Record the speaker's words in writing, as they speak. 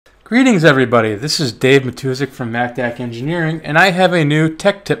Greetings everybody, this is Dave Matuzik from MacDac Engineering, and I have a new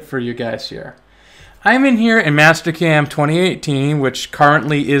tech tip for you guys here. I'm in here in Mastercam 2018, which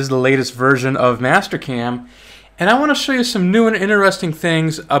currently is the latest version of Mastercam, and I want to show you some new and interesting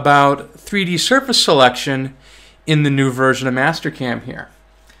things about 3D surface selection in the new version of Mastercam here.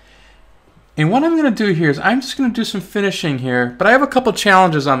 And what I'm going to do here is I'm just going to do some finishing here, but I have a couple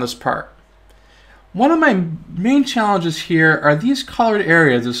challenges on this part. One of my main challenges here are these colored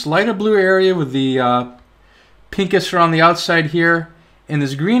areas, this lighter blue area with the pinkish around the outside here, and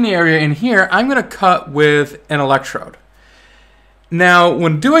this green area in here, I'm going to cut with an electrode. Now,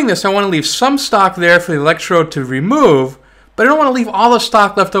 when doing this, I want to leave some stock there for the electrode to remove, but I don't want to leave all the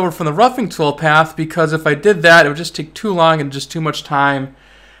stock left over from the roughing tool path, because if I did that, it would just take too long and just too much time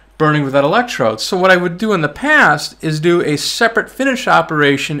burning with that electrode. So what I would do in the past is do a separate finish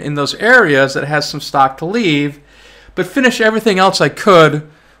operation in those areas that has some stock to leave, but finish everything else I could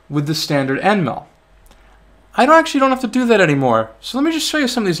with the standard end mill. I don't have to do that anymore. So let me just show you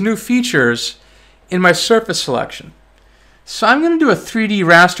some of these new features in my surface selection. So I'm going to do a 3D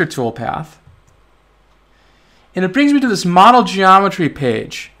raster toolpath, and it brings me to this model geometry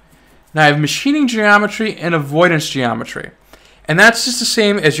page. Now I have machining geometry and avoidance geometry. And that's just the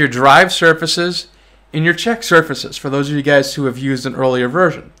same as your drive surfaces and your check surfaces, for those of you guys who have used an earlier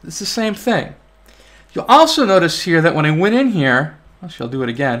version. It's the same thing. You'll also notice here that when I went in here, actually I'll do it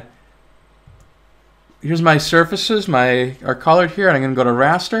again. Here's my surfaces, are colored here, and I'm going to go to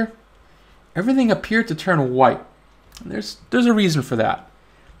raster. Everything appeared to turn white. And there's a reason for that.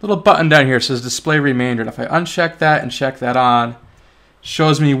 Little button down here says display remainder, and if I uncheck that and check that on, it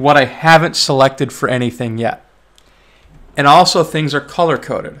shows me what I haven't selected for anything yet. And also things are color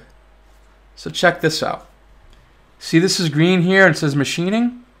coded. So check this out. See, this is green here and it says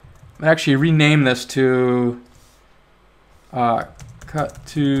machining. I'm actually rename this to cut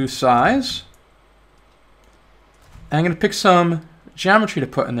to size. And I'm going to pick some geometry to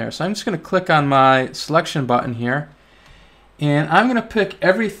put in there. So I'm just going to click on my selection button here, and I'm going to pick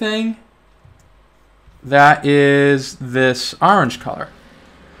everything that is this orange color.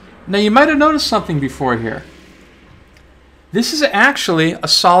 Now you might have noticed something before here. This is actually a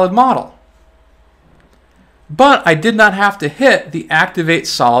solid model. But I did not have to hit the Activate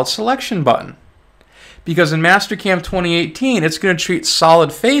Solid Selection button, because in Mastercam 2018, it's going to treat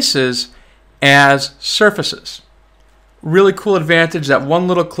solid faces as surfaces. Really cool advantage. That one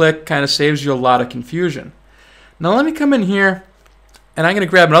little click kind of saves you a lot of confusion. Now let me come in here, and I'm going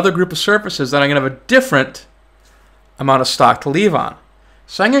to grab another group of surfaces that I'm going to have a different amount of stock to leave on.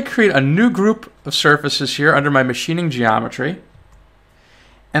 So I'm going to create a new group of surfaces here under my machining geometry.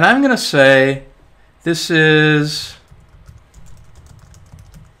 And I'm going to say this is,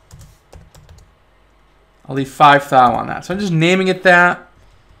 I'll leave 5 thou on that. So I'm just naming it that.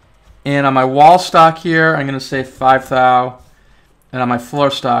 And on my wall stock here, I'm going to say 5 thou. And on my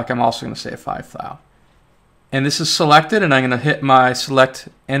floor stock, I'm also going to say 5 thou. And this is selected, and I'm going to hit my Select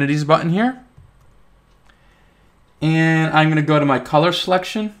Entities button here. And I'm going to go to my color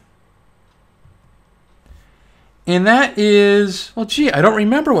selection. And that is, well, gee, I don't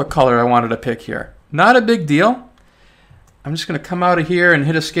remember what color I wanted to pick here. Not a big deal. I'm just going to come out of here and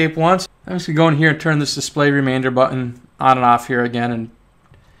hit escape once. I'm just going to go in here and turn this display remainder button on and off here again, and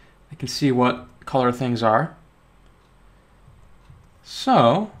I can see what color things are.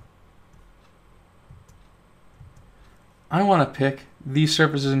 So I want to pick these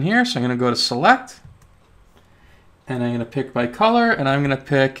surfaces in here, so I'm going to go to Select. And I'm going to pick by color, and I'm going to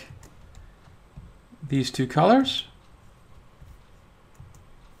pick these two colors.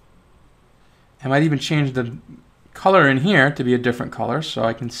 I might even change the color in here to be a different color, so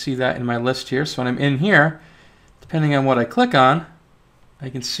I can see that in my list here. So when I'm in here, depending on what I click on, I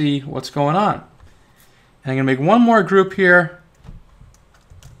can see what's going on. And I'm going to make one more group here.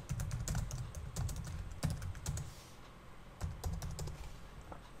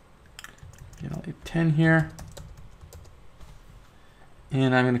 I'll leave 10 here.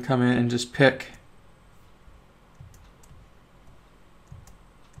 And I'm going to come in and just pick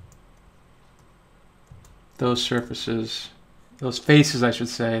those surfaces, those faces I should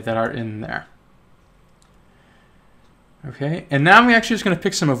say, that are in there. Okay, and now I'm actually just going to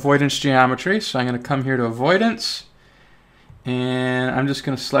pick some avoidance geometry. So I'm going to come here to avoidance, and I'm just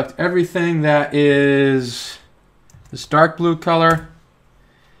going to select everything that is this dark blue color.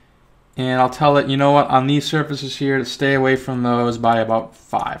 And I'll tell it, you know what, on these surfaces here, to stay away from those by about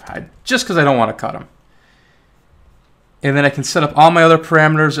 5, just because I don't want to cut them. And then I can set up all my other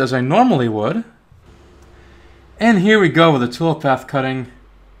parameters as I normally would. And here we go with the toolpath cutting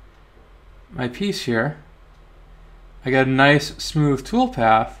my piece here. I got a nice smooth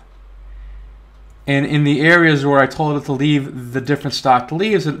toolpath And in the areas where I told it to leave the different stock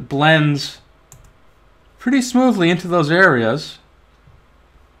leaves, it blends pretty smoothly into those areas,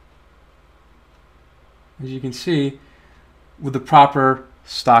 as you can see, with the proper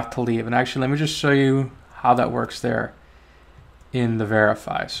stock to leave. And actually, let me just show you how that works there in the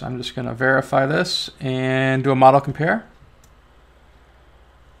verify. So I'm just going to verify this and do a model compare.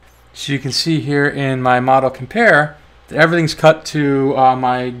 So you can see here in my model compare that everything's cut to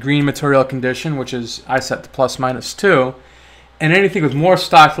my green material condition, which is I set to ±2. And anything with more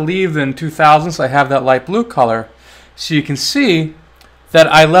stock to leave than 2000s, I have that light blue color. So you can see that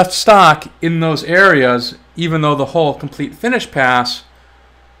I left stock in those areas, even though the whole complete finish pass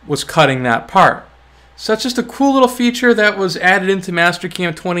was cutting that part. So that's just a cool little feature that was added into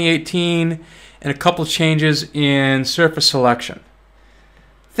Mastercam 2018 and a couple of changes in surface selection.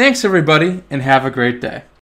 Thanks everybody, and have a great day.